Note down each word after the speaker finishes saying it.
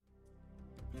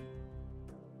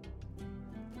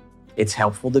It's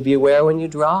helpful to be aware when you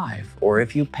drive, or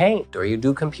if you paint, or you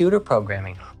do computer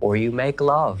programming, or you make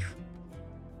love,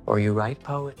 or you write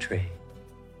poetry,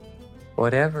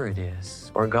 whatever it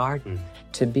is, or garden,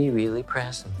 to be really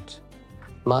present.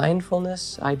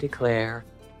 Mindfulness, I declare,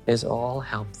 is all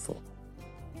helpful.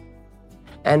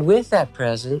 And with that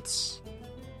presence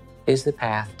is the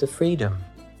path to freedom,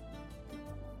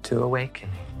 to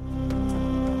awakening.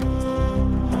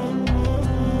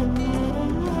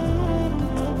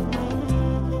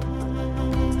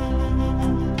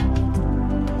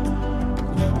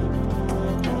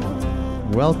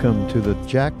 Welcome to the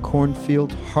Jack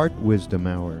Kornfield Heart Wisdom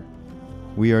Hour.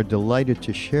 We are delighted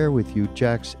to share with you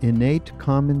Jack's innate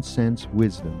common sense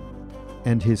wisdom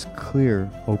and his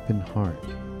clear, open heart.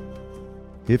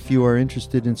 If you are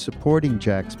interested in supporting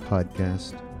Jack's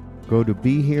podcast, go to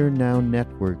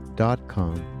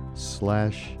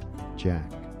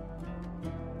BeHereNowNetwork.com/Jack.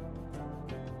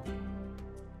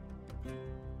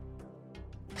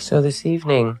 So this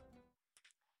evening,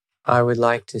 I would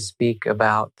like to speak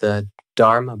about the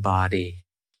Dharma body.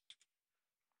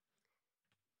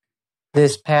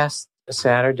 This past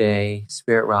Saturday,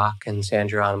 Spirit Rock in San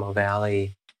Geronimo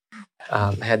Valley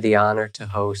had the honor to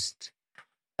host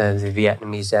the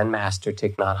Vietnamese Zen master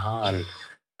Thich Nhat Hanh,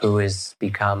 who has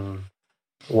become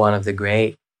one of the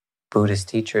great Buddhist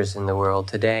teachers in the world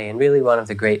today, and really one of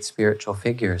the great spiritual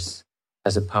figures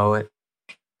as a poet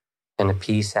and a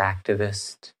peace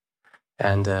activist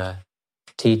and a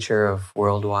teacher of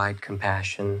worldwide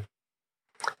compassion,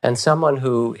 and someone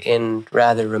who, in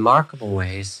rather remarkable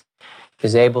ways,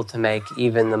 is able to make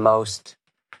even the most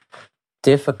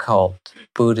difficult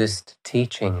Buddhist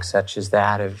teaching, such as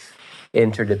that of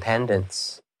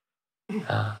interdependence,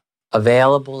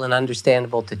 available and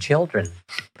understandable to children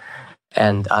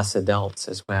and us adults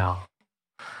as well.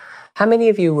 How many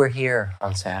of you were here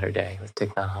on Saturday with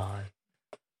Thich Nhat Hanh?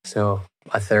 So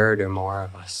a third or more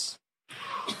of us.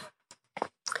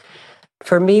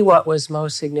 For me, what was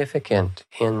most significant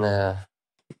in the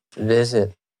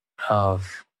visit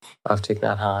of Thich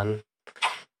Nhat Hanh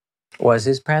was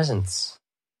his presence.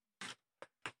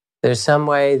 There's some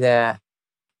way that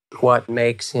what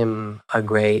makes him a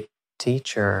great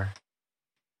teacher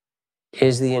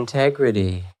is the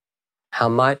integrity, how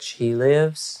much he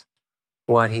lives,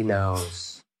 what he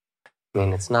knows. I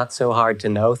mean, it's not so hard to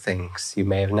know things, you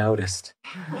may have noticed.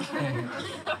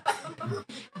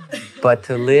 But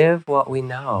to live what we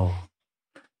know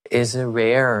is a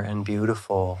rare and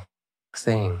beautiful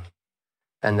thing.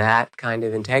 And that kind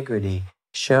of integrity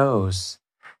shows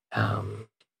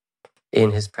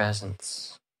in his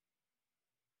presence.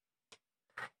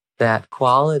 That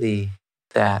quality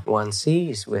that one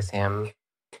sees with him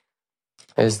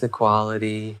is the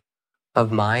quality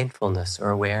of mindfulness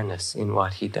or awareness in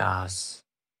what he does.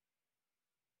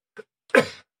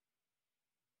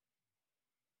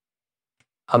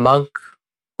 A monk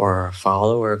or a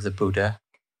follower of the Buddha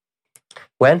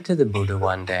went to the Buddha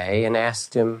one day and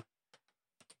asked him,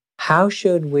 how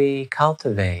should we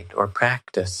cultivate or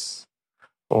practice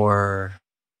or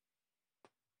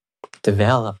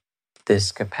develop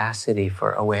this capacity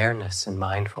for awareness and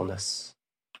mindfulness?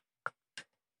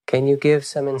 Can you give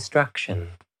some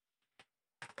instruction?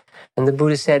 And the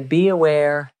Buddha said, be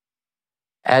aware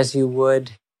as you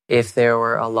would if there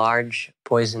were a large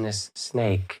poisonous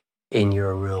snake in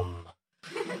your room.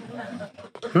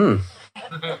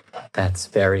 That's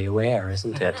very aware,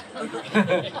 isn't it?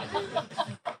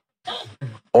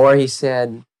 Or he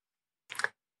said,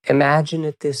 imagine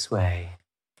it this way.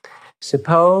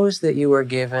 Suppose that you were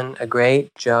given a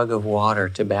great jug of water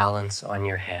to balance on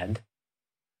your head,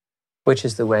 which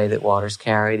is the way that water's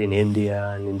carried in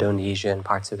India and Indonesia and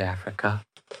parts of Africa.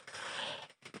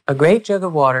 A great jug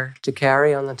of water to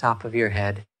carry on the top of your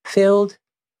head, filled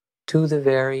to the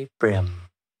very brim.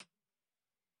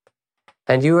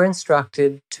 And you were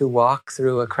instructed to walk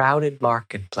through a crowded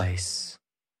marketplace.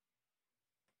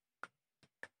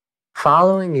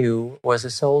 Following you was a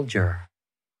soldier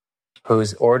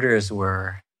whose orders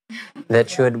were that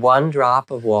should one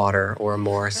drop of water or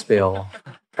more spill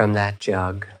from that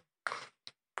jug,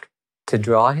 to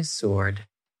draw his sword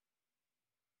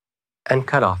and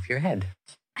cut off your head.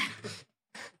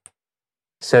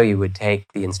 So you would take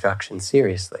the instructions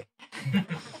seriously.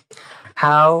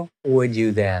 How would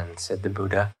you then, said the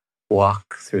Buddha,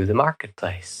 walk through the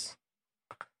marketplace?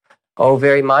 Oh,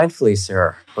 very mindfully,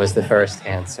 sir, was the first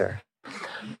answer.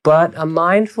 But a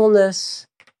mindfulness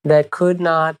that could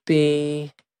not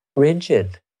be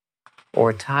rigid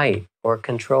or tight or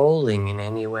controlling in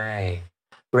any way.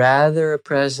 Rather, a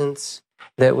presence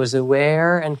that was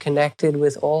aware and connected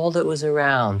with all that was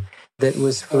around, that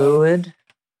was fluid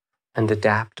and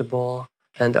adaptable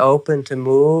and open to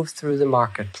move through the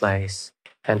marketplace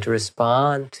and to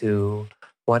respond to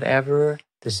whatever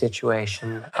the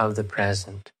situation of the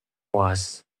present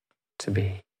was to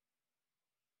be.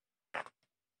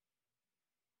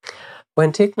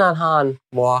 When Thich Nhat Hanh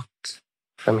walked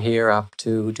from here up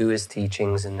to do his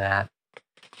teachings in that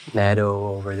meadow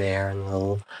over there in the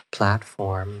little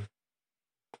platform,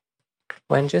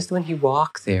 when he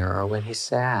walked there or when he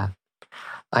sat,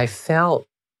 I felt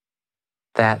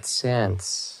that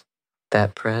sense,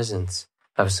 that presence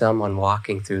of someone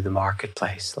walking through the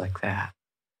marketplace like that.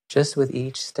 Just with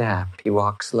each step, he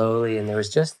walked slowly, and there was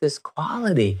just this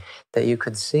quality that you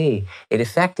could see. It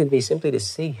affected me simply to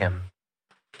see him,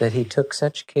 that he took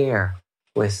such care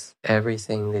with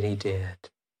everything that he did.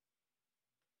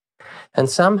 And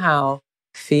somehow,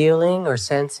 feeling or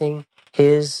sensing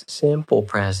his simple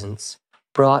presence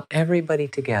brought everybody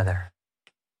together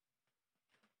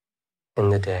in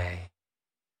the day.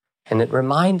 And it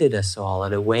reminded us all,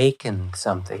 it awakened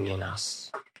something in us.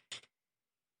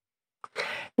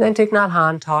 And then Thich Nhat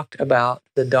Hanh talked about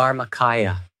the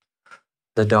Dharmakaya,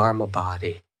 the Dharma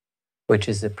body, which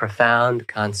is a profound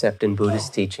concept in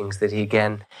Buddhist teachings that he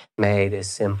again made as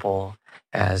simple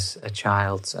as a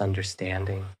child's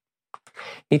understanding.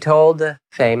 He told the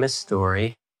famous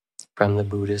story from the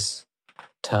Buddhist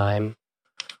time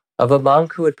of a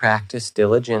monk who had practiced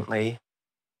diligently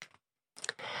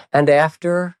and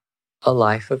after a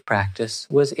life of practice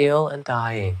was ill and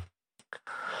dying.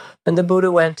 And the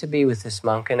Buddha went to be with this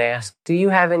monk and asked, "Do you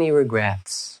have any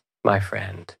regrets, my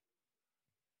friend?"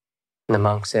 And the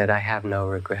monk said, "I have no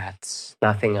regrets,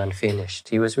 nothing unfinished."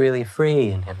 He was really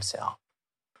free in himself,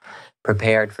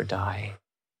 prepared for dying.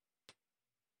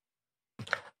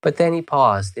 But then he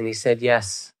paused and he said,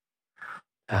 "Yes."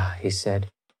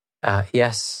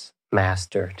 "Yes,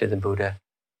 Master," to the Buddha.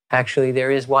 "Actually, there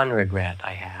is one regret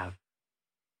I have.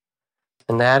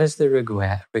 And that is the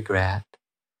regret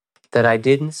that I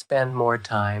didn't spend more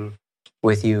time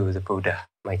with you, the Buddha,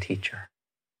 my teacher."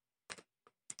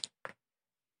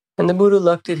 And the Buddha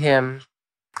looked at him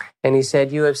and he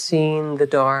said, "You have seen the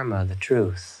Dharma, the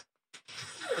truth,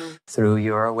 through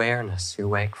your awareness, your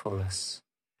wakefulness."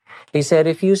 He said,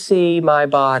 "If you see my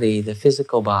body, the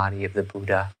physical body of the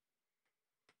Buddha,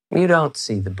 you don't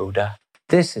see the Buddha.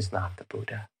 This is not the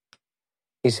Buddha."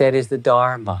 He said, "Is the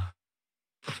Dharma,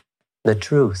 the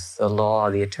truth, the law,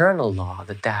 the eternal law,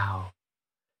 the Tao.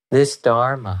 This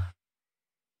Dharma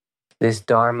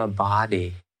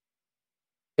body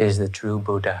is the true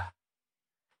Buddha.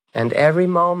 And every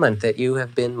moment that you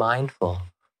have been mindful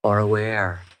or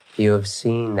aware, you have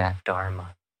seen that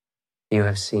Dharma. You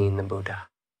have seen the Buddha,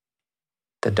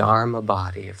 the Dharma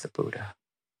body of the Buddha."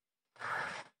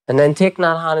 And then Thich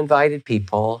Nhat Hanh invited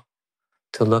people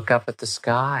to look up at the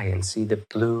sky and see the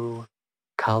blue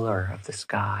color of the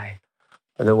sky,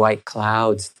 or the white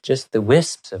clouds, just the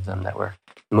wisps of them that were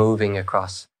moving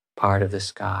across part of the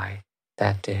sky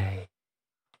that day,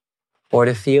 or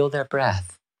to feel their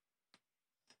breath.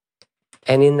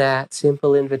 And in that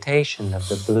simple invitation of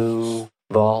the blue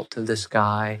vault of the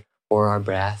sky, or our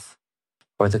breath,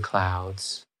 or the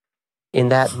clouds, in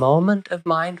that moment of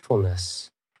mindfulness,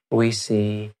 we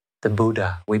see the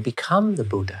Buddha. We become the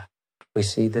Buddha. We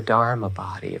see the Dharma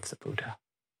body of the Buddha.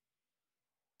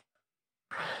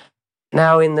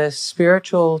 Now, in the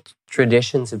spiritual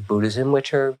traditions of Buddhism,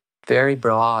 which are very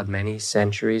broad, many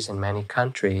centuries and many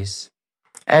countries,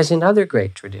 as in other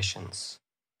great traditions,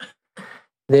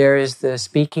 there is the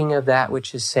speaking of that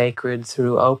which is sacred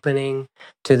through opening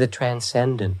to the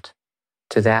transcendent,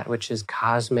 to that which is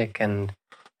cosmic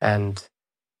and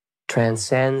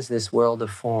transcends this world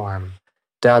of form,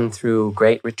 done through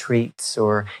great retreats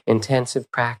or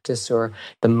intensive practice or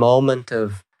the moment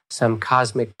of some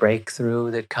cosmic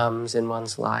breakthrough that comes in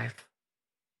one's life.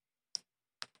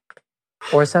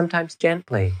 Or sometimes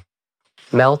gently,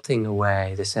 melting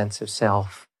away the sense of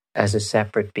self as a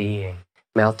separate being,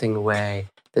 melting away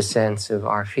the sense of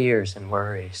our fears and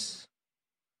worries,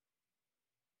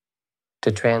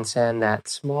 to transcend that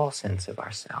small sense of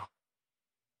ourself.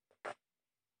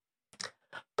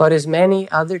 But as many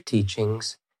other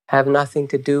teachings have nothing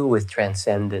to do with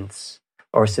transcendence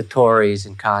or satoris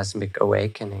and cosmic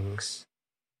awakenings,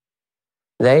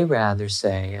 they rather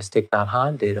say, as Thich Nhat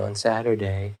Hanh did on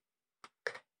Saturday,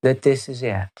 that this is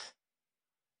it.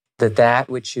 That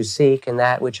which you seek and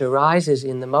that which arises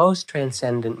in the most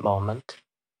transcendent moment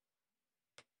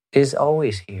is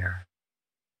always here.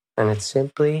 And it's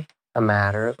simply a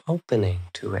matter of opening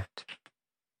to it.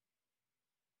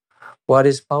 What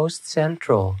is most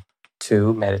central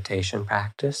to meditation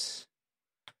practice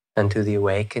and to the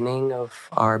awakening of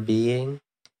our being,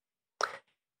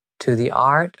 to the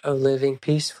art of living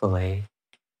peacefully,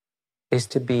 is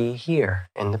to be here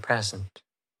in the present,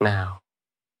 now.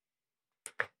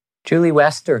 Julie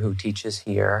Wester, who teaches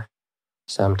here,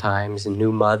 sometimes a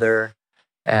new mother,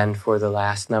 and for the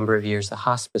last number of years a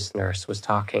hospice nurse, was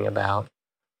talking about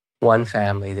one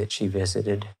family that she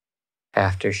visited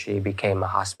after she became a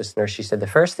hospice nurse. She said the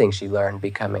first thing she learned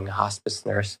becoming a hospice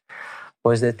nurse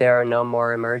was that there are no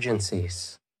more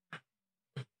emergencies.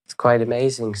 It's quite an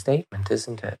amazing statement,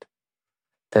 isn't it?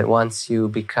 That once you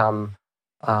become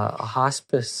a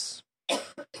hospice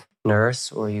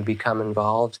nurse or you become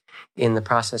involved in the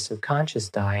process of conscious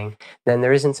dying, then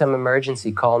there isn't some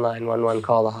emergency, call 911,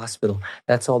 call the hospital.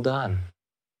 That's all done.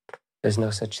 There's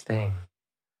no such thing.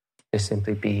 There's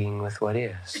simply being with what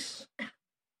is.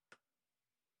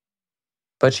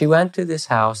 But she went to this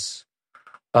house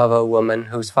of a woman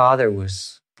whose father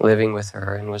was living with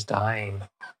her and was dying.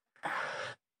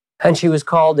 And she was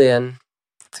called in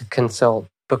to consult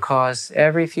because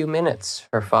every few minutes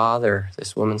her father,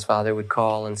 this woman's father, would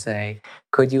call and say,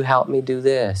 could you help me do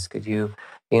this? Could you,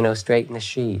 straighten the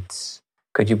sheets?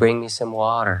 Could you bring me some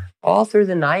water? All through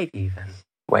the night even,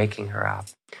 waking her up.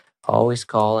 Always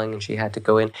calling, and she had to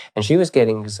go in. And she was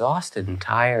getting exhausted and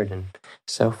tired and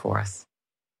so forth.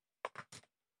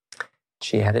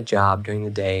 She had a job during the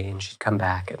day and she'd come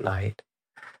back at night.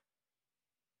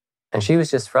 And she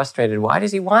was just frustrated. Why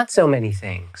does he want so many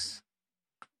things?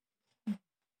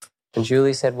 And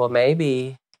Julie said, well,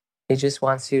 maybe he just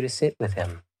wants you to sit with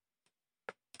him.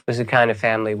 It was a kind of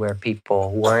family where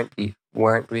people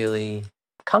weren't really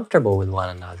comfortable with one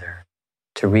another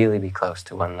to really be close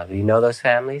to one another. You know those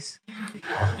families?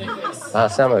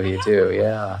 Some of you do,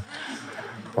 yeah.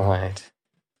 Right.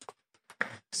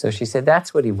 So she said,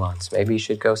 that's what he wants. Maybe you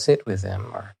should go sit with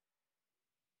him or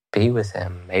be with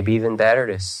him. Maybe even better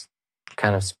to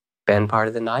kind of spend part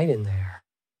of the night in there.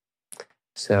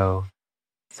 So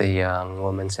the young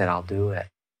woman said, I'll do it.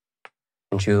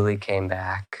 And Julie came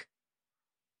back.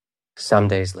 Some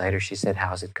days later, she said,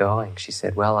 how's it going? She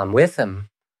said, well, I'm with him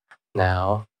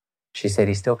now. She said,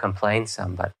 he still complains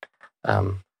some, but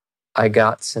I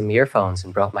got some earphones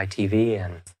and brought my TV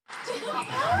in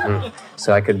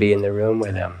so I could be in the room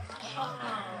with him.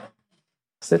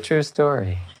 It's a true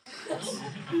story.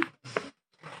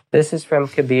 This is from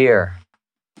Kabir,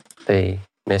 the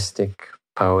mystic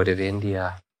poet of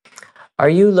India. Are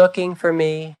you looking for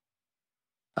me?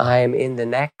 I am in the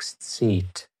next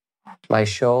seat. My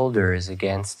shoulder is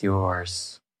against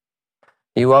yours.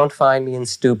 You won't find me in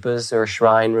stupas or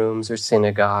shrine rooms or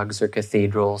synagogues or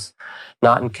cathedrals,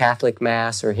 not in Catholic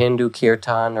Mass or Hindu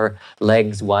kirtan or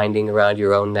legs winding around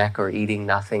your own neck or eating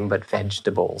nothing but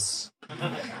vegetables.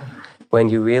 When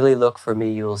you really look for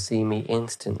me, you'll see me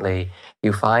instantly.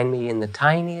 You find me in the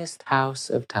tiniest house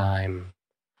of time.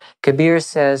 Kabir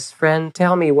says, friend,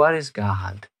 tell me, what is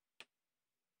God?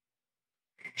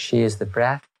 She is the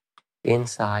breath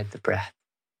inside the breath.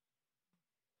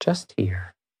 Just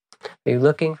here. Are you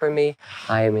looking for me?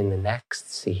 I am in the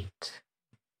next seat.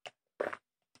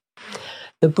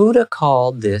 The Buddha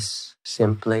called this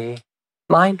simply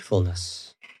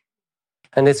mindfulness.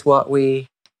 And it's what we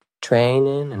train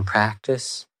in and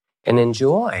practice and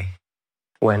enjoy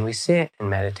when we sit in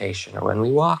meditation or when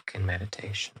we walk in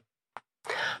meditation.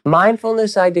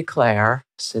 Mindfulness, I declare,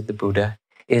 said the Buddha,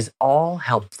 is all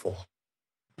helpful.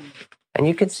 And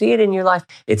you can see it in your life.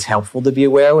 It's helpful to be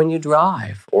aware when you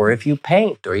drive, or if you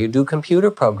paint, or you do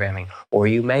computer programming, or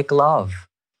you make love,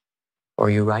 or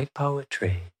you write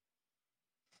poetry,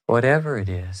 whatever it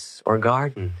is, or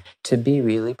garden, to be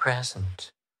really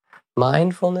present.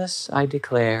 Mindfulness, I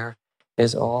declare,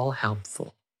 is all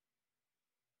helpful.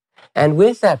 And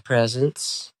with that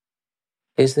presence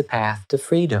is the path to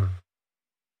freedom,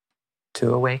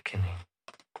 to awakening.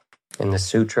 In the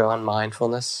Sutra on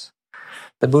Mindfulness,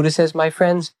 the Buddha says, my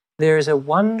friends, there is a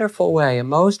wonderful way, a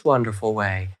most wonderful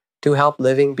way, to help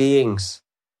living beings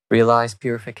realize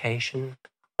purification,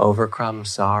 overcome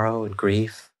sorrow and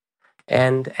grief,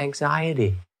 and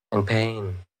anxiety and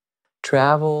pain.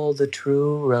 Travel the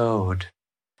true road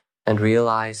and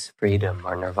realize freedom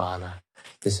or nirvana.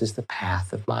 This is the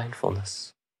path of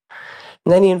mindfulness.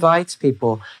 And then he invites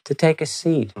people to take a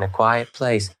seat in a quiet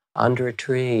place, under a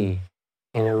tree,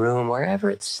 in a room, wherever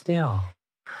it's still,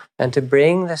 and to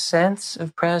bring the sense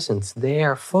of presence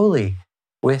there fully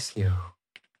with you.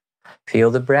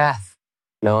 Feel the breath,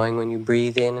 knowing when you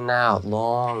breathe in and out,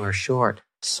 long or short,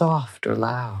 soft or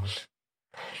loud.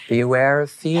 Be aware of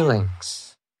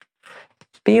feelings.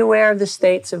 Be aware of the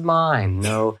states of mind.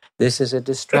 Know this is a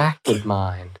distracted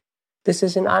mind. This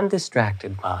is an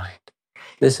undistracted mind.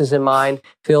 This is a mind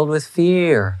filled with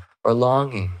fear or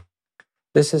longing.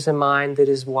 This is a mind that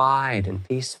is wide and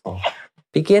peaceful.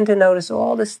 Begin to notice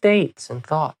all the states and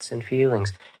thoughts and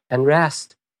feelings and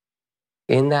rest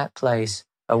in that place,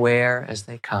 aware as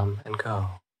they come and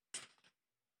go.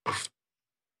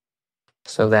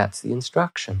 So that's the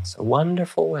instructions, a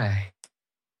wonderful way.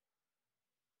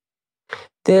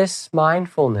 This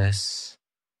mindfulness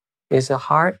is a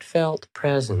heartfelt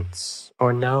presence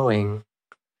or knowing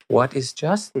what is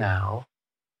just now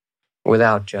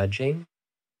without judging,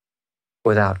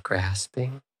 without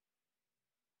grasping,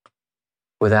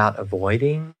 without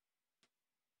avoiding,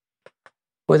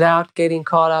 without getting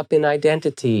caught up in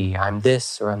identity. I'm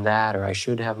this or I'm that, or I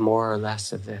should have more or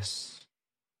less of this.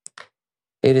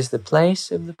 It is the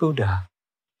place of the Buddha.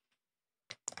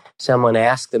 Someone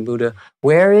asked the Buddha,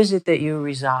 "Where is it that you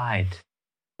reside?"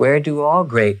 "Where do all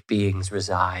great beings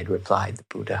reside?" replied the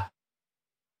Buddha.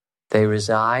 They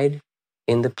reside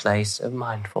in the place of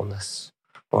mindfulness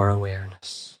or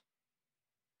awareness.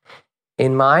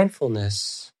 In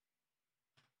mindfulness,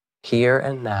 here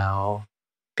and now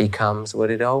becomes what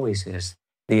it always is,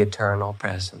 the eternal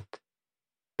present,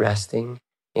 resting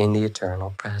in the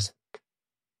eternal present.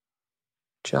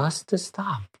 Just to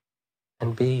stop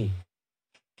and be.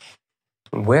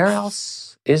 Where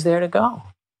else is there to go,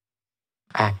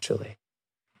 actually?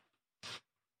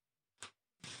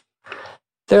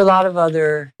 There are a lot of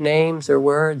other names or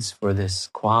words for this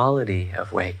quality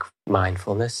of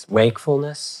mindfulness,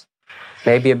 wakefulness.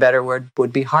 Maybe a better word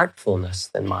would be heartfulness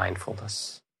than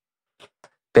mindfulness.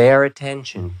 Bare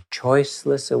attention,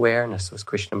 choiceless awareness was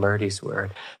Krishnamurti's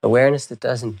word. Awareness that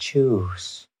doesn't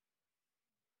choose.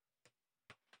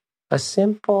 A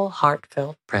simple,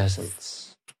 heartfelt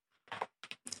presence.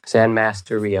 Zen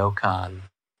Master Ryokan,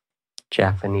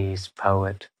 Japanese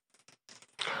poet.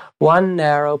 One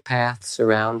narrow path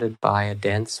surrounded by a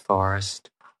dense forest.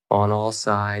 On all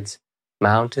sides,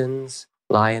 mountains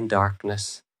lie in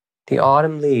darkness. The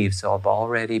autumn leaves have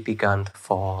already begun to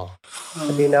fall.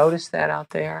 Have you noticed that out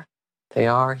there? They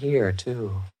are here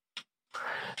too.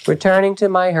 Returning to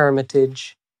my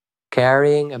hermitage,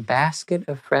 carrying a basket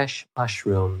of fresh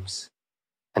mushrooms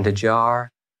and a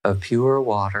jar of pure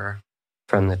water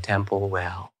from the temple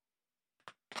well.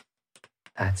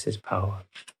 That's his poem.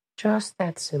 Just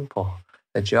that simple.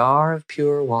 A jar of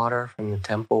pure water from the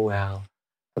temple well,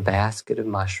 a basket of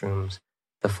mushrooms,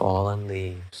 the fallen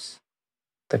leaves.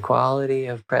 The quality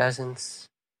of presence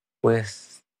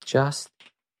with just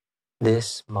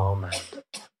this moment.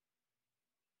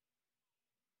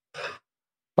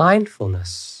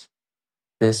 Mindfulness,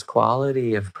 this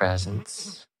quality of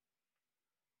presence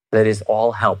that is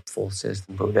all helpful, says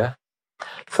the Buddha,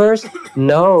 first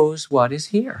knows what is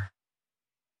here.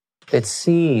 It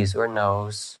sees or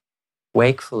knows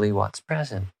wakefully what's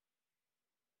present.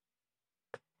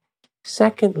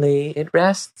 Secondly, it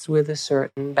rests with a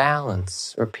certain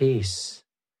balance or peace.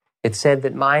 It's said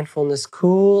that mindfulness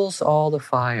cools all the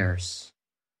fires.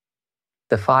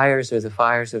 The fires are the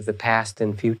fires of the past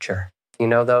and future. You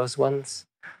know those ones?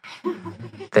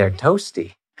 They're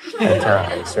toasty at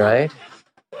times, right?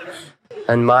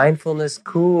 And mindfulness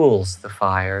cools the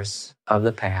fires of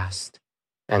the past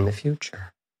and the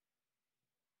future.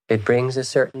 It brings a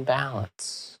certain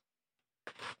balance.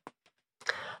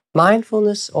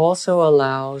 Mindfulness also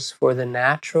allows for the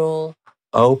natural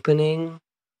opening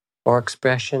or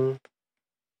expression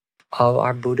of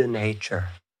our Buddha nature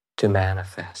to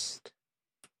manifest.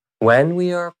 When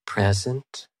we are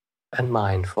present and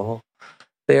mindful,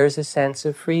 there's a sense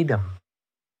of freedom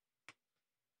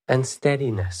and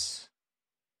steadiness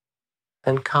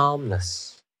and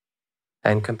calmness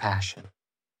and compassion.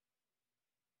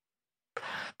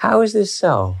 How is this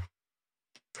so?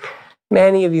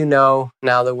 Many of you know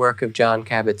now the work of John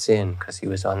Kabat-Zinn because he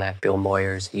was on that Bill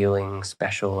Moyers healing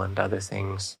special and other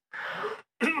things,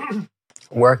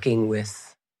 working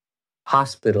with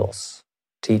hospitals,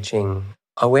 teaching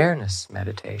awareness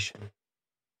meditation.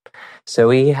 So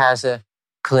he has a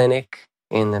clinic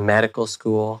in the medical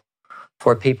school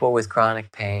for people with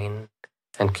chronic pain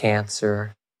and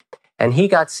cancer. And he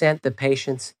got sent the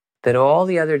patients that all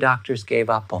the other doctors gave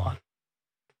up on.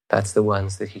 That's the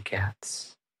ones that he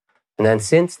gets. And then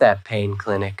since that pain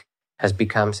clinic has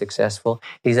become successful,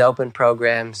 he's opened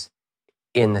programs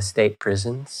in the state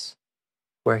prisons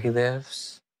where he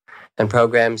lives and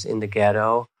programs in the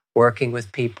ghetto, working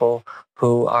with people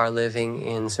who are living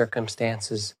in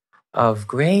circumstances of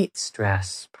great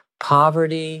stress,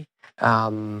 poverty,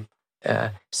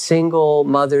 single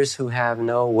mothers who have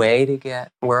no way to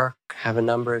get work, have a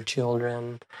number of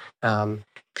children,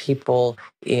 people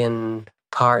in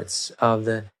parts of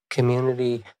the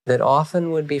community that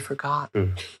often would be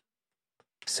forgotten.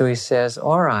 So he says,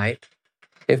 all right,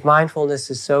 if mindfulness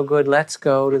is so good, let's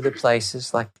go to the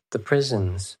places like the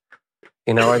prisons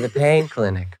or the pain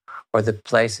clinic, or the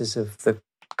places of the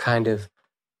kind of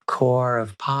core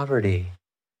of poverty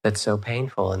that's so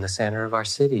painful in the center of our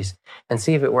cities, and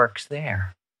see if it works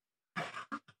there,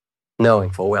 knowing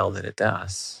full well that it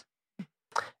does.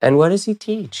 And what does he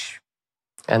teach?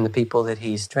 And the people that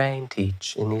he's trained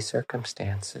teach in these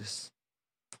circumstances.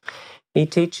 He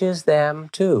teaches them,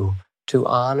 too, to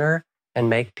honor and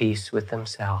make peace with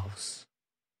themselves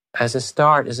as a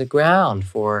start, as a ground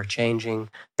for changing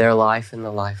their life and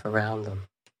the life around them.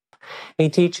 He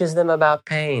teaches them about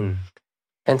pain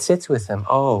and sits with them.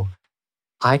 Oh,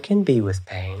 I can be with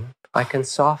pain. I can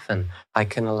soften. I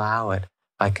can allow it.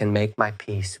 I can make my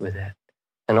peace with it.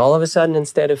 And all of a sudden,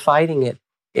 instead of fighting it,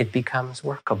 it becomes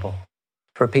workable.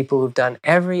 For people who've done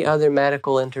every other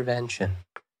medical intervention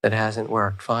that hasn't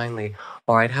worked, finally,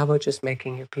 all right, how about just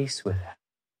making your peace with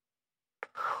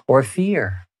it? Or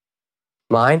fear.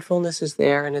 Mindfulness is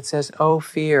there and it says, oh,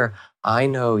 fear, I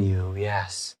know you.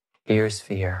 Yes, here's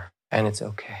fear, and it's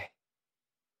okay.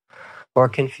 Or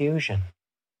confusion,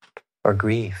 or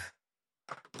grief.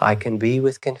 I can be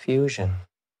with confusion.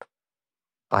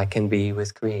 I can be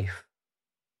with grief.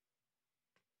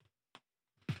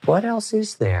 What else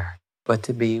is there but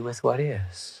to be with what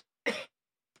is?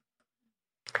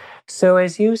 So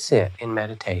as you sit in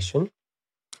meditation,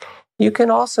 you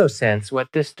can also sense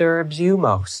what disturbs you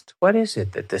most. What is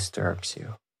it that disturbs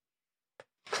you?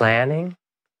 Planning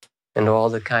and all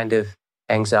the kind of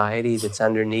anxiety that's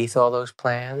underneath all those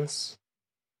plans?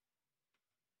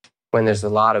 When there's a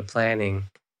lot of planning,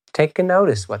 take a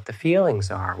notice what the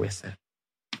feelings are with it.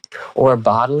 Or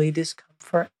bodily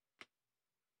discomfort,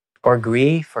 or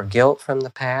grief, or guilt from the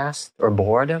past, or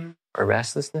boredom, or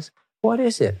restlessness. What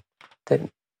is it that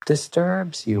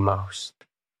disturbs you most?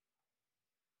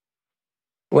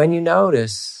 When you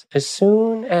notice, as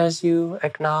soon as you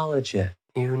acknowledge it,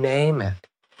 you name it,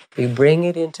 you bring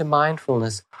it into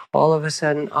mindfulness, all of a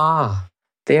sudden,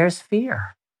 there's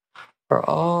fear. Or,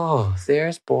 oh,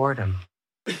 there's boredom.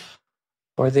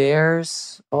 Or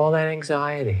there's all that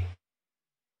anxiety.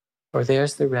 Or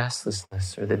there's the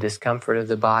restlessness or the discomfort of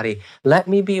the body. Let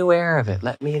me be aware of it.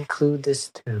 Let me include this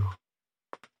too.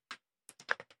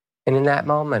 And in that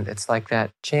moment, it's like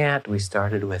that chant we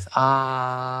started with,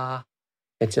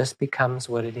 it just becomes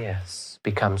what it is,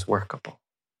 becomes workable.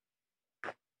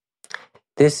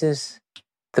 This is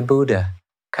the Buddha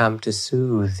come to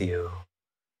soothe you,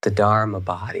 the Dharma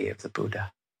body of the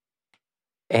Buddha.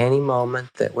 Any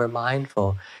moment that we're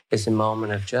mindful is a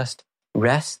moment of just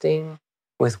resting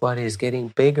with what is, getting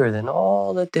bigger than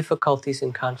all the difficulties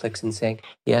and conflicts, and saying,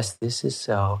 yes, this is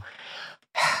so.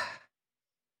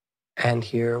 And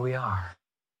here we are.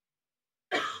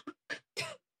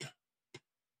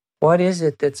 What is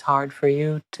it that's hard for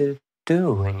you to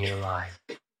do in your life?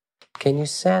 Can you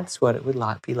sense what it would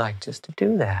be like just to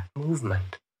do that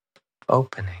movement,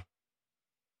 opening?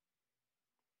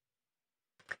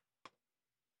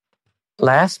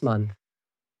 Last month,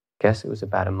 I guess it was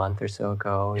about a month or so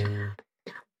ago, in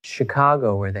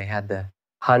Chicago, where they had the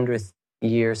 100th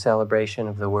year celebration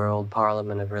of the World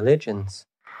Parliament of Religions,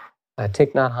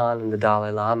 Thich Nhat Hanh and the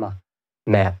Dalai Lama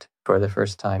met for the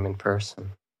first time in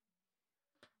person.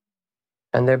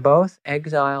 And they're both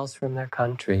exiles from their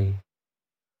country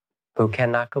who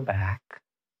cannot go back.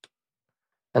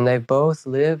 And they've both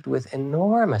lived with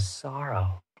enormous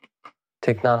sorrow.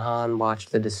 Thich Nhat Hanh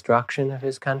watched the destruction of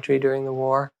his country during the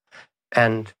war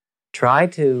and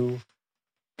tried to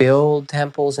build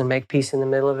temples and make peace in the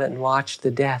middle of it, and watched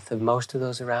the death of most of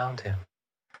those around him.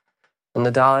 And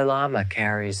the Dalai Lama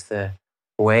carries the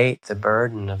weight, the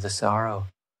burden of the sorrow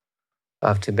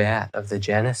of Tibet, of the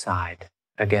genocide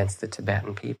against the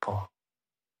Tibetan people.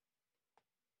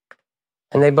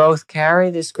 And they both carry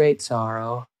this great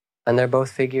sorrow, and they're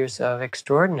both figures of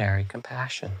extraordinary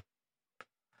compassion.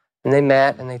 And they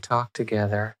met and they talked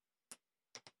together,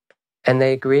 and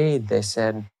they agreed. They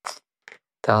said,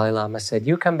 Dalai Lama said,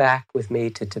 you come back with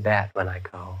me to Tibet when I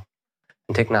go.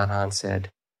 And Thich Nhat Hanh said,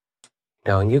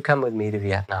 no, and you come with me to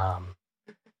Vietnam,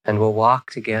 and we'll walk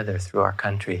together through our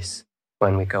countries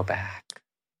when we go back.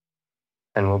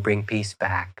 And we'll bring peace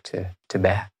back to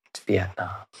Tibet, to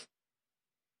Vietnam.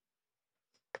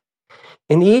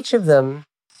 In each of them,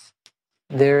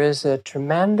 there is a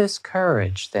tremendous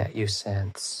courage that you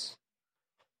sense.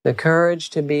 The courage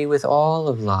to be with all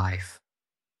of life,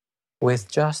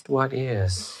 with just what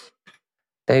is.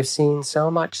 They've seen so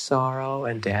much sorrow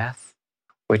and death,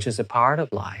 which is a part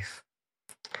of life,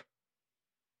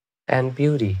 and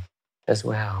beauty as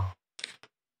well.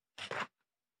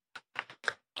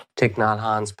 Thich Nhat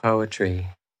Hanh's poetry.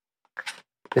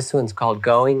 This one's called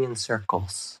Going in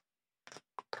Circles.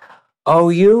 Oh,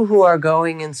 you who are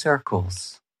going in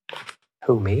circles,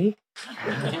 Who, me?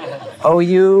 Oh,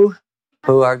 you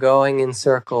who are going in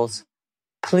circles,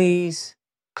 please,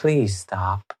 please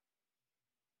stop.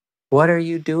 What are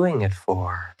you doing it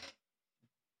for?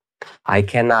 I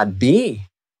cannot be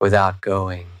without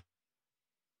going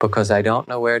because I don't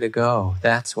know where to go.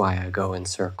 That's why I go in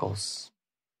circles.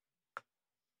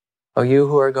 Oh, you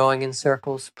who are going in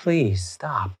circles, please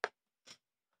stop.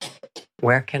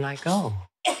 Where can I go?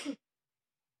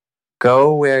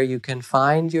 Go where you can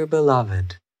find your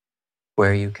beloved,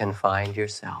 where you can find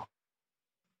yourself.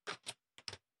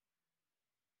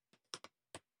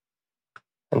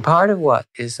 And part of what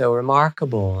is so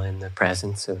remarkable in the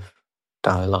presence of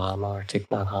Dalai Lama or Thich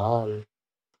Nhat Hanh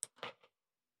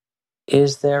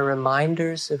is their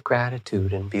reminders of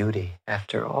gratitude and beauty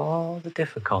after all the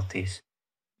difficulties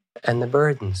and the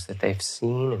burdens that they've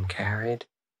seen and carried.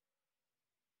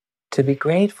 To be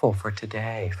grateful for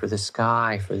today, for the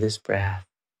sky, for this breath.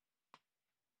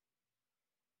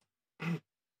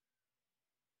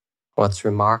 What's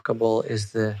remarkable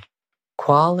is the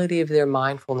quality of their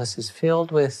mindfulness is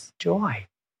filled with joy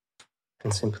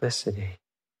and simplicity.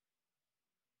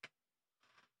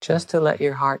 Just to let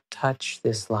your heart touch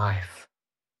this life,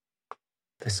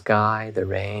 the sky, the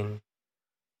rain.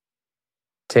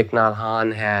 Thich Nhat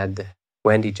Hanh had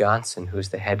Wendy Johnson, who's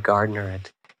the head gardener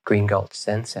at Green Gulch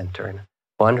Zen Center and a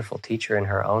wonderful teacher in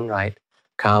her own right,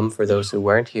 come, for those who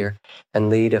weren't here, and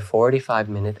lead a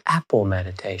 45-minute apple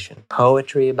meditation.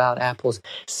 Poetry about apples,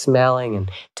 smelling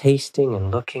and tasting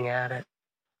and looking at it.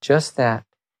 Just that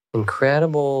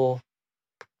incredible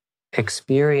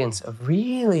experience of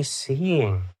really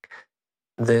seeing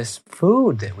this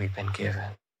food that we've been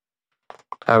given.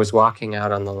 I was walking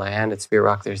out on the land at Spirit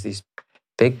Rock. There's these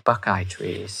big buckeye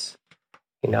trees,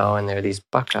 and there are these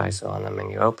buckeyes on them,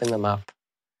 and you open them up.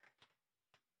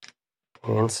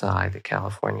 And inside the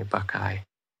California buckeye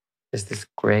is this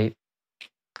great,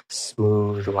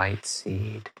 smooth, white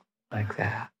seed, like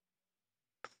that.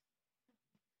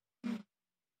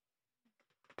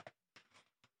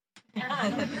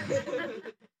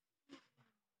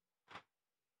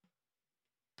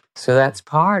 So that's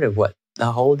part of what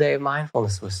the whole day of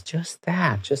mindfulness was, just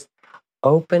that, just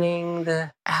opening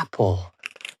the apple,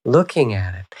 looking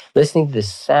at it, listening to the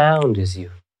sound as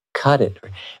you cut it.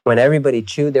 When everybody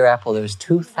chewed their apple, there was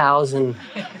 2,000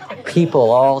 people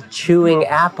all chewing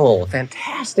apple.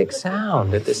 Fantastic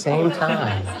sound at the same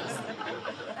time.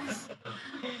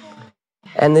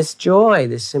 And this joy,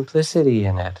 this simplicity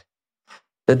in it.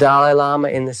 The Dalai Lama,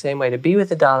 in the same way, to be with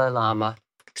the Dalai Lama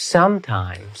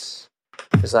sometimes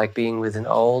is like being with an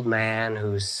old man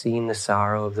who's seen the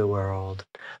sorrow of the world,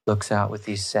 looks out with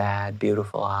these sad,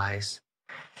 beautiful eyes.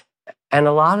 And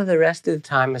a lot of the rest of the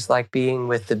time is like being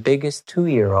with the biggest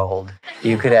 2-year-old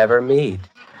you could ever meet,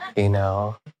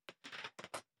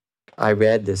 I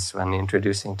read this when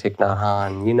introducing Thich Nhat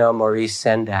Hanh. Maurice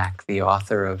Sendak, the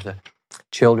author of the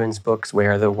children's books,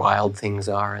 Where the Wild Things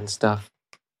Are and stuff.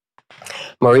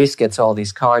 Maurice gets all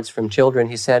these cards from children.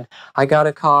 He said, I got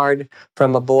a card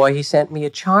from a boy. He sent me a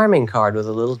charming card with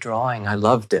a little drawing. I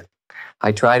loved it.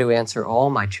 I try to answer all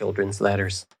my children's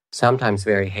letters, sometimes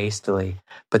very hastily,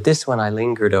 but this one I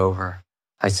lingered over.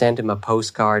 I sent him a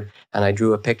postcard and I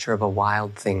drew a picture of a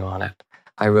wild thing on it.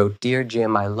 I wrote, Dear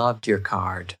Jim, I loved your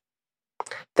card.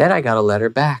 Then I got a letter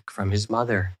back from his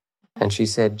mother, and she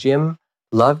said, Jim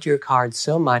loved your card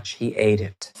so much he ate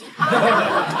it.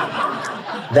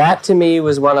 That to me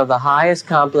was one of the highest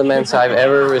compliments I've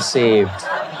ever received.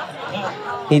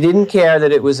 He didn't care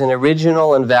that it was an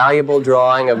original and valuable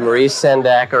drawing of Maurice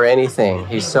Sendak or anything.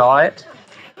 He saw it,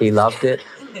 he loved it,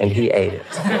 and he ate it.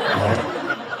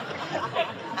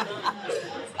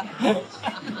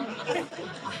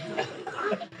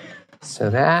 So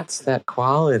that's that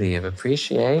quality of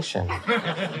appreciation,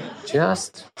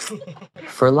 just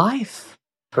for life,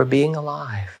 for being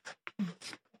alive.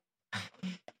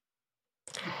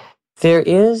 There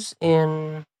is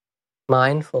in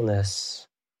mindfulness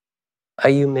a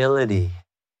humility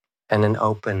and an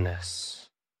openness.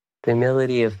 The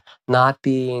humility of not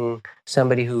being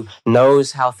somebody who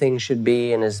knows how things should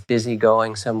be and is busy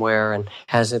going somewhere and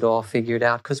has it all figured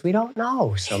out, because we don't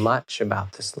know so much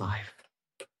about this life.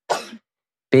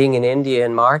 Being in India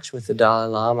in March with the Dalai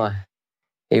Lama,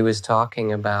 he was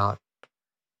talking about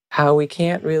how we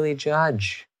can't really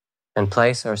judge and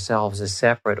place ourselves as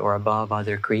separate or above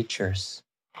other creatures.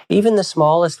 Even the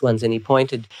smallest ones, and he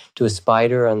pointed to a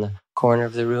spider on the corner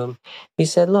of the room. He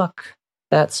said, look,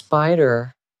 that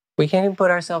spider, we can't even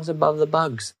put ourselves above the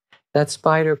bugs. That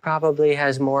spider probably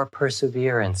has more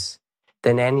perseverance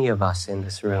than any of us in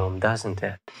this room, doesn't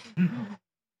it?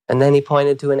 And then he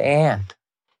pointed to an ant.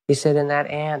 He said, and that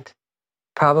ant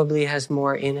probably has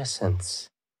more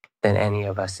innocence than any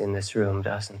of us in this room,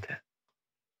 doesn't it?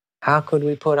 How could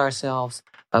we put ourselves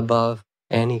above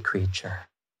any creature?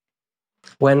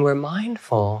 When we're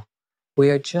mindful,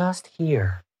 we are just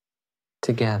here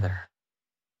together,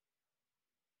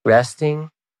 resting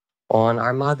on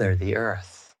our mother, the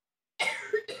earth.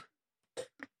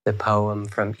 The poem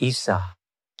from Isa,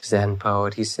 Zen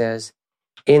poet, he says,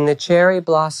 "In the cherry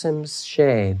blossom's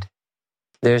shade,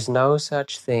 there's no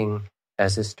such thing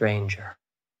as a stranger."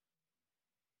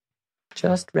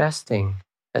 Just resting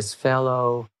as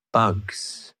fellow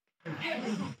bugs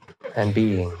and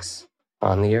beings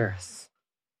on the earth.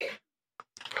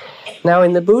 Now,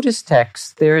 in the Buddhist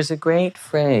text, there is a great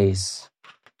phrase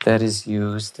that is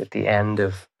used at the end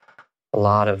of a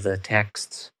lot of the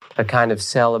texts, a kind of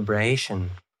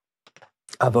celebration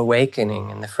of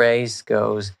awakening. And the phrase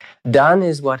goes, "Done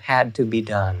is what had to be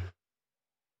done.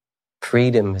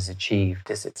 Freedom is achieved,"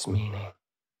 is its meaning.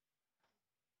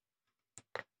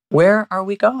 Where are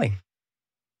we going?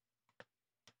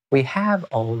 We have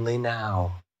only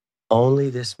now,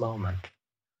 only this moment.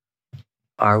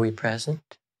 Are we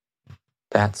present?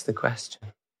 That's the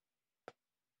question.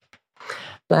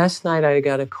 Last night I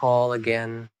got a call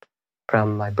again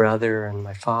from my brother and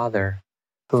my father,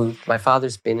 my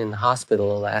father's been in the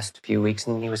hospital the last few weeks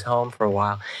and he was home for a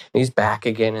while. And he's back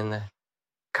again in the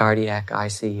cardiac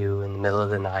ICU in the middle of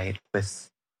the night with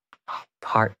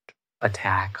heart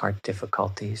attack, heart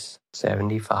difficulties,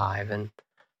 75. And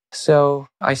so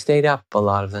I stayed up a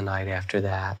lot of the night after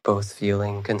that, both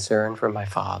feeling concern for my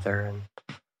father and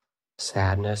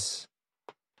sadness,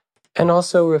 and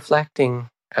also reflecting,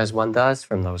 as one does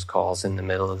from those calls in the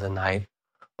middle of the night,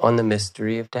 on the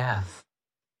mystery of death.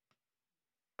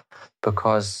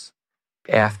 Because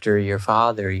after your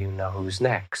father, you know who's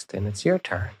next, and it's your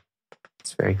turn.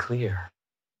 It's very clear.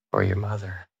 Or your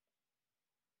mother.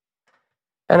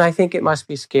 And I think it must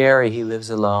be scary. He lives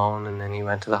alone, and then he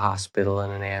went to the hospital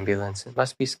in an ambulance. It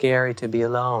must be scary to be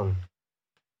alone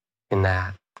in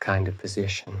that kind of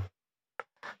position.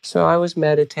 So I was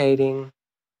meditating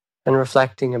and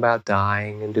reflecting about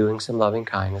dying and doing some loving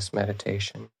kindness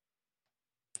meditation.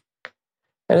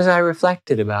 And as I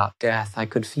reflected about death, I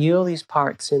could feel these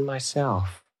parts in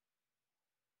myself.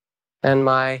 And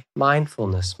my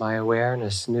mindfulness, my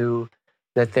awareness knew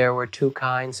that there were two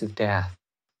kinds of death.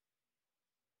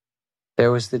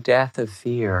 There was the death of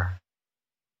fear,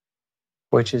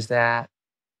 which is that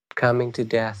coming to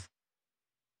death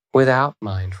without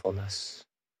mindfulness.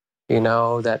 You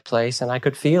know, that place, and I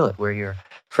could feel it, where you're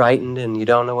frightened and you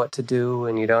don't know what to do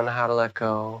and you don't know how to let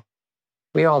go.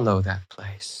 We all know that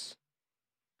place.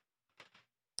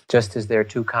 Just as there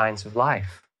are two kinds of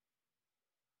life.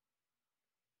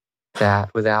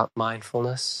 That without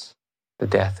mindfulness, the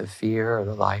death of fear or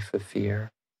the life of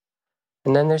fear.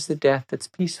 And then there's the death that's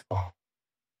peaceful.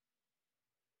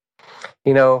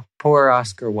 You know, poor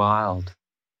Oscar Wilde,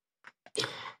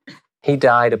 he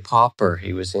died a pauper.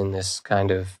 He was in this kind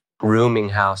of rooming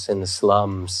house in the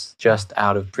slums, just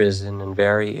out of prison and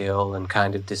very ill and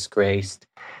kind of disgraced.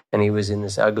 And he was in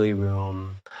this ugly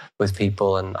room with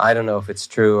people, and I don't know if it's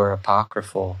true or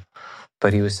apocryphal,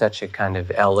 but he was such a kind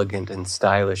of elegant and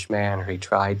stylish man, or he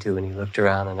tried to, and he looked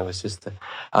around and it was just the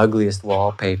ugliest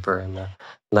wallpaper. And the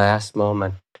last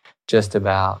moment, just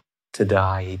about to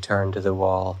die, he turned to the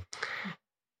wall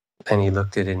and he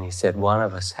looked at it and he said, "One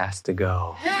of us has to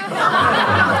go."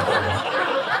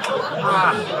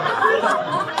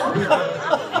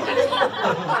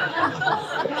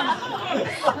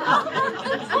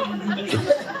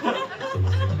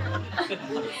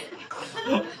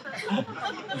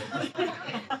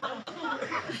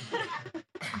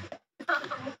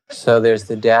 So there's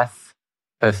the death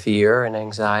of fear and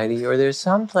anxiety, or there's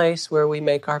some place where we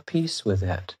make our peace with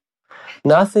it.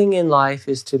 Nothing in life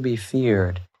is to be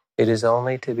feared. It is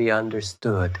only to be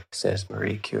understood, says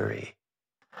Marie Curie.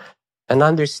 An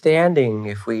understanding,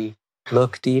 if we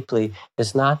look deeply,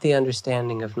 is not the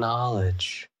understanding of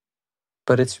knowledge,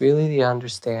 but it's really the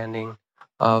understanding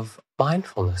of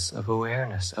mindfulness, of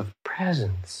awareness, of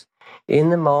presence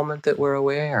in the moment that we're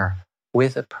aware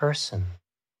with a person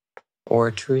or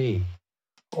a tree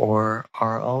or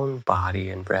our own body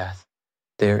and breath.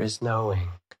 There is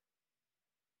knowing.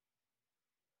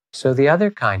 So the other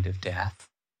kind of death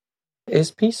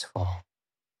is peaceful.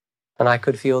 And I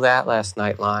could feel that last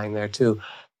night lying there too.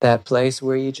 That place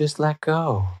where you just let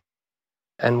go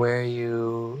and where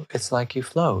it's like you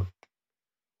float,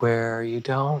 where you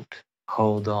don't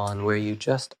hold on, where you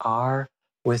just are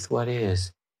with what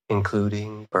is,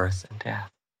 including birth and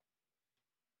death.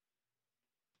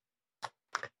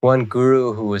 One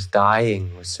guru who was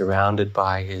dying was surrounded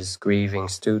by his grieving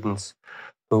students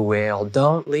who wailed,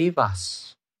 "Don't leave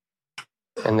us."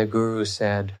 And the Guru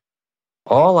said,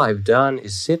 "All I've done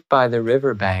is sit by the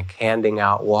riverbank handing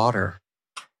out water.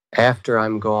 After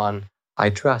I'm gone,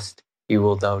 I trust you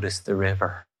will notice the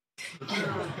river."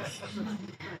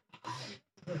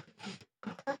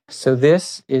 So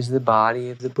this is the body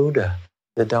of the Buddha,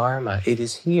 the Dharma. It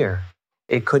is here.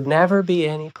 It could never be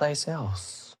anyplace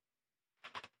else.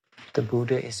 The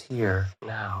Buddha is here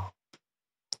now.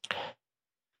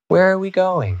 Where are we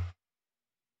going?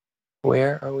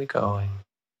 Where are we going?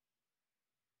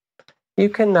 You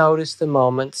can notice the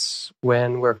moments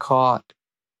when we're caught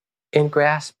in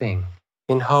grasping,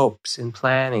 in hopes, in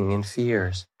planning, in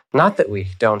fears. Not that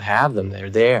we don't have them, they're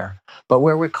there. But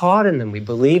where we're caught in them, we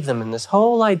believe them, and this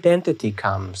whole identity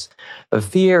comes of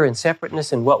fear and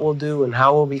separateness and what we'll do and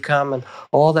how we'll become and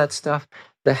all that stuff.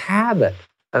 The habit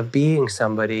of being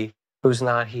somebody who's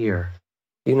not here.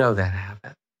 You know that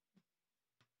habit.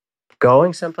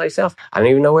 Going someplace else. I don't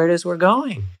even know where it is we're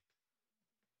going.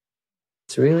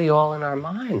 It's really all in our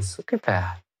minds. Look at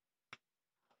that.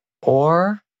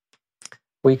 Or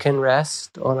we can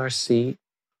rest on our seat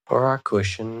or our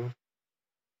cushion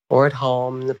or at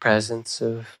home in the presence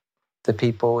of the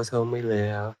people with whom we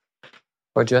live,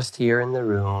 or just here in the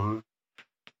room,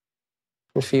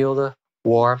 and feel the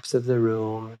warmth of the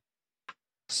room,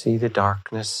 see the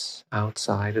darkness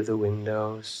outside of the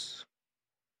windows,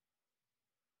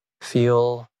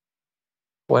 feel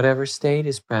whatever state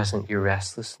is present, your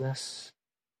restlessness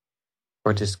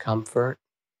or discomfort,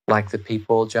 like the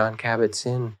people John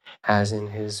Kabat-Zinn has in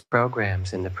his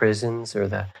programs in the prisons or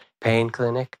the pain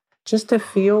clinic, just to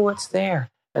feel what's there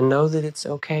and know that it's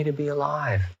okay to be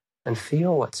alive and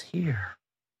feel what's here.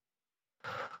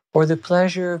 Or the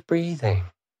pleasure of breathing.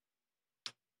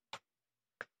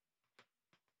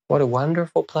 What a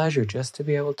wonderful pleasure just to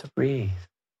be able to breathe.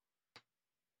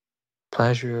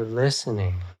 Pleasure of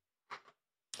listening,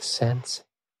 sensing.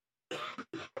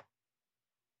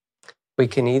 We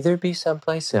can either be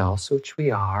someplace else, which we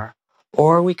are,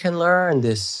 or we can learn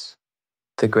this,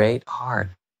 the great art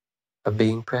of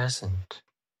being present.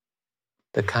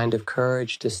 The kind of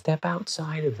courage to step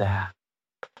outside of that,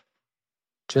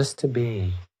 just to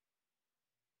be,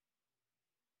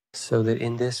 so that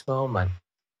in this moment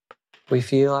we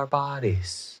feel our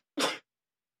bodies.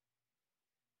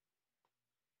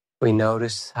 We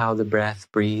notice how the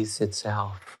breath breathes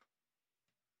itself.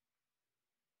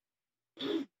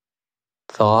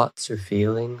 Thoughts or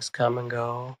feelings come and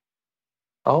go,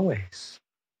 always.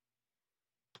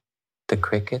 The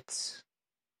crickets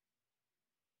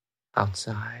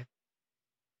outside.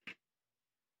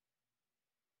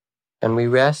 And we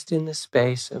rest in the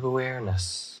space of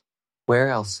awareness. Where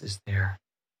else is there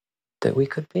that we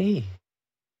could be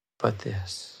but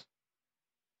this?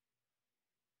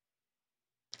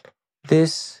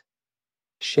 This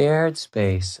shared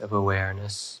space of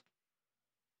awareness,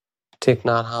 Thich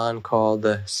Nhat Hanh called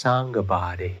the Sangha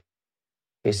body.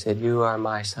 He said, "You are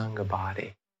my Sangha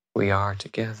body. We are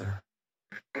together."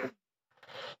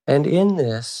 And in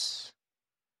this,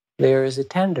 there is a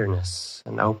tenderness,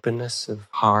 an openness of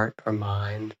heart or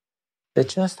mind that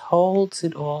just holds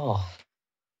it all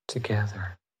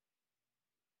together.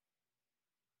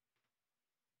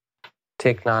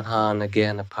 Thich Nhat Hanh,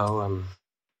 again, a poem.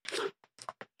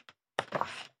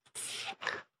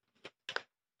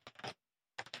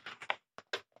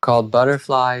 Called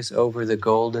Butterflies Over the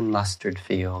Golden Mustard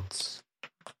Fields.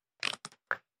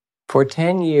 For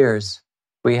 10 years,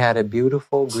 we had a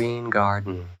beautiful green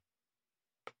garden.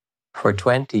 For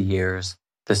 20 years,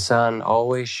 the sun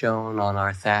always shone on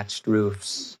our thatched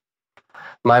roofs.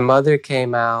 My mother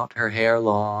came out, her hair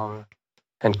long,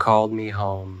 and called me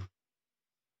home.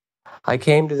 I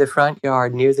came to the front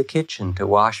yard near the kitchen to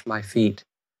wash my feet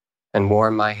and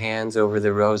warm my hands over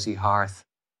the rosy hearth,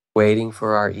 waiting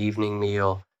for our evening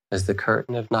meal as the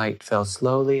curtain of night fell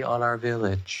slowly on our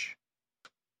village.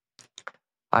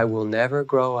 I will never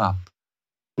grow up,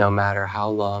 no matter how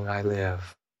long I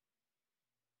live.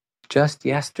 Just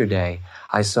yesterday,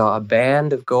 I saw a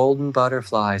band of golden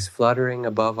butterflies fluttering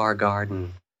above our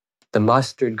garden. The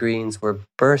mustard greens were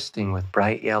bursting with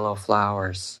bright yellow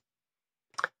flowers.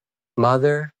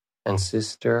 Mother and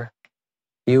sister,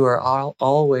 you are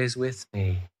always with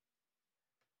me.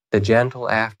 The gentle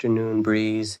afternoon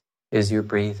breeze is your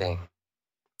breathing.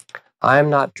 I am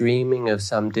not dreaming of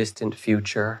some distant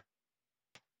future.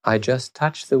 I just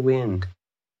touch the wind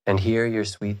and hear your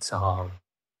sweet song.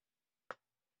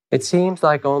 It seems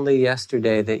like only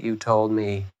yesterday that you told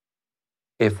me,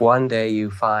 if one day you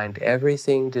find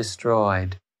everything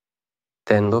destroyed,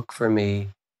 then look for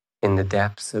me in the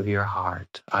depths of your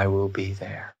heart. I will be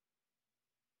there.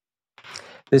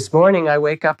 This morning I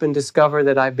wake up and discover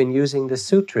that I've been using the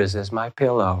sutras as my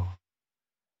pillow.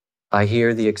 I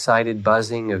hear the excited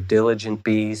buzzing of diligent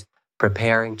bees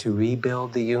preparing to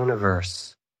rebuild the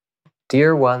universe.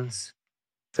 Dear ones,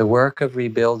 the work of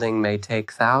rebuilding may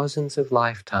take thousands of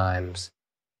lifetimes,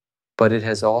 but it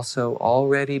has also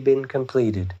already been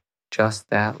completed just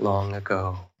that long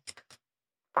ago.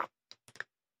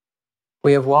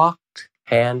 We have walked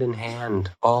hand in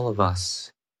hand, all of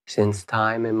us, since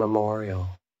time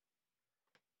immemorial.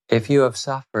 If you have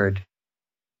suffered,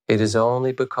 it is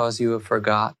only because you have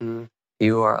forgotten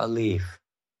you are a leaf,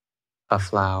 a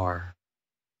flower.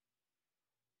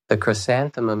 The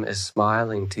chrysanthemum is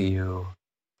smiling to you.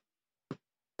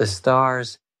 The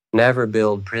stars never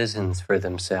build prisons for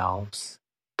themselves.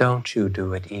 Don't you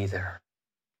do it either.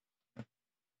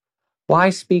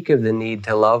 Why speak of the need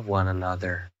to love one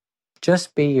another?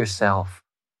 Just be yourself.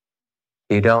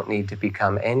 You don't need to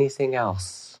become anything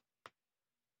else.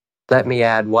 Let me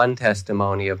add one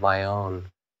testimony of my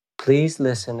own. Please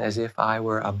listen as if I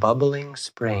were a bubbling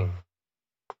spring.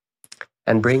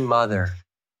 And bring Mother.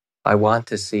 I want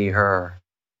to see her.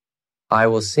 I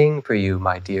will sing for you,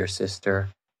 my dear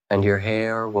sister, and your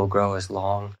hair will grow as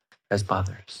long as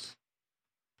Mother's.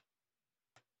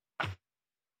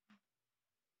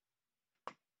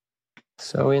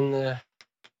 So in the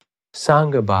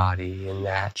Sangha body, in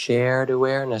that shared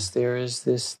awareness, there is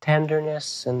this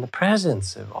tenderness and the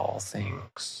presence of all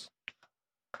things.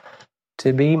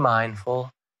 To be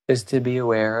mindful is to be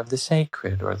aware of the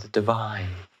sacred or the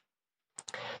divine.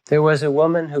 There was a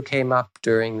woman who came up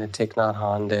during the Thich Nhat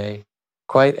Hanh day,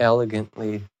 quite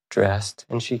elegantly dressed,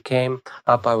 and she came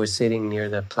up, I was sitting near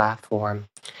the platform,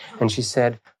 and she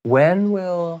said, "When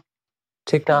will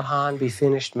Thich Nhat Hanh be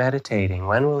finished meditating?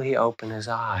 When will he open his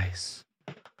eyes?"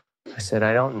 I said,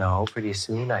 "I don't know, pretty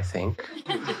soon, I think."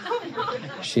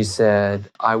 She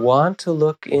said, "I want to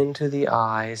look into the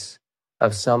eyes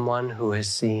of someone who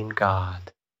has seen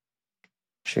God."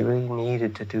 She really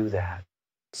needed to do that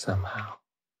somehow.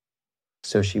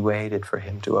 So she waited for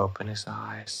him to open his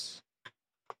eyes.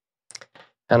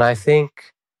 And I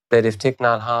think that if Thich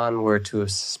Nhat Hanh were to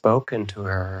have spoken to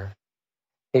her,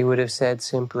 he would have said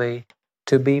simply,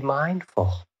 to be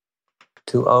mindful,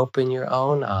 to open your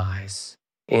own eyes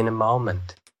in a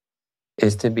moment,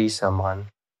 is to be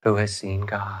someone who has seen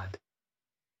God.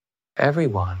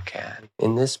 Everyone can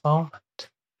in this moment.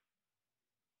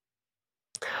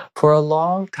 For a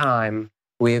long time,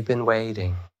 we have been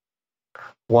waiting,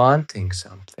 wanting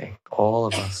something, all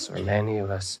of us or many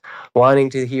of us, wanting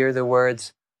to hear the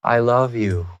words, "I love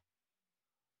you,"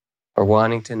 or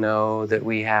wanting to know that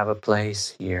we have a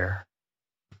place here.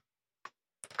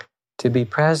 To be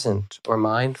present or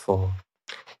mindful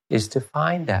is to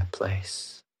find that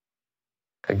place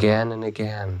again and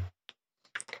again.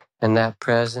 And that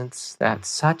presence, that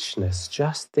suchness,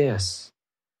 just this,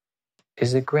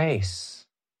 is a grace.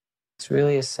 It's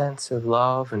really a sense of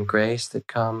love and grace that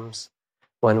comes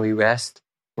when we rest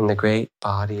in the great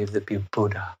body of the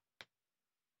Buddha.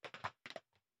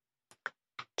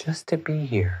 Just to be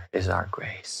here is our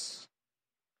grace.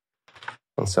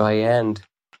 And so I end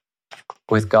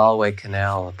with Galway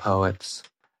Canal,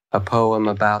 a poem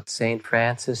about St.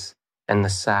 Francis and the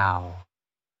sow,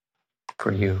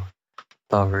 for you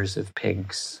lovers of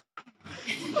pigs.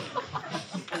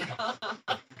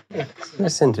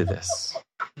 Listen to this.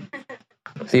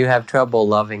 If you have trouble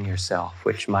loving yourself,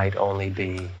 which might only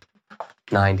be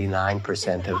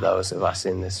 99% of those of us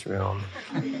in this room,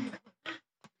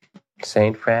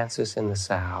 St. Francis and the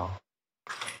sow.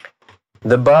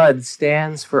 The bud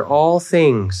stands for all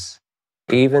things,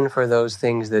 even for those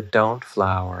things that don't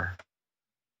flower.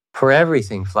 For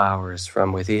everything flowers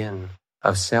from within,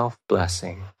 of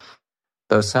self-blessing,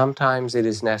 though sometimes it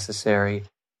is necessary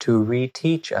to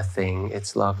reteach a thing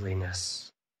its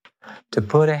loveliness, to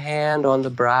put a hand on the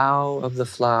brow of the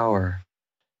flower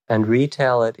and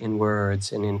retell it in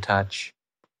words and in touch,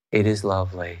 it is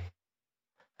lovely,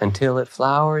 until it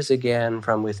flowers again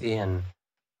from within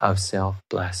of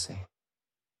self-blessing.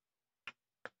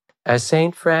 As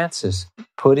St. Francis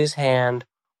put his hand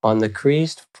on the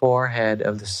creased forehead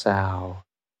of the sow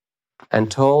and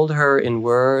told her in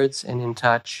words and in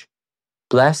touch,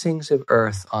 blessings of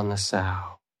earth on the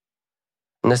sow.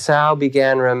 And the sow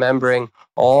began remembering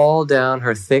all down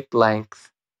her thick length,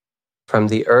 from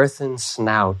the earthen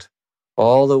snout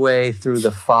all the way through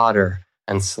the fodder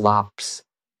and slops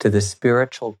to the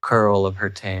spiritual curl of her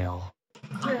tail.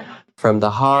 From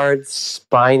the hard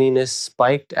spininess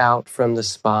spiked out from the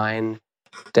spine,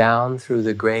 down through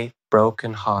the great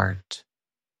broken heart,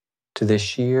 to the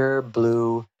sheer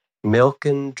blue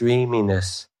milken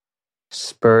dreaminess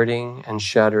spurting and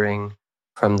shuddering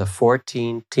from the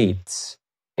 14 teats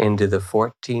into the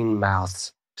 14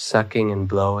 mouths sucking and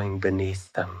blowing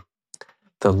beneath them,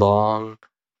 the long,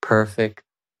 perfect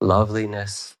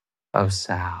loveliness of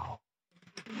Tao.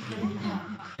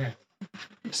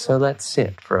 So let's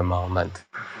sit for a moment,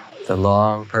 the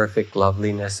long, perfect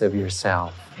loveliness of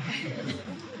yourself.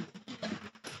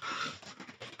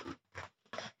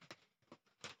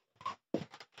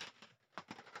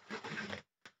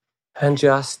 And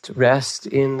just rest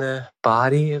in the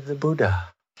body of the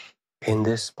Buddha in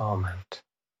this moment.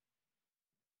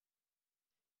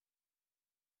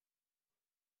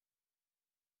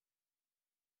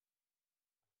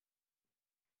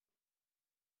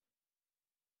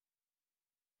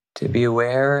 To be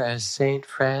aware as St.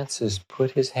 Francis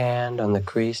put his hand on the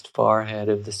creased forehead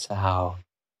of the Tao,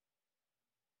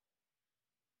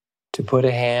 to put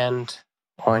a hand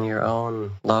on your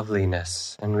own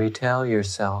loveliness and retell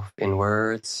yourself in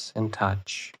words and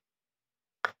touch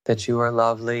that you are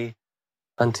lovely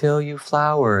until you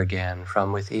flower again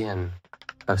from within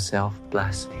of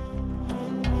self-blessing.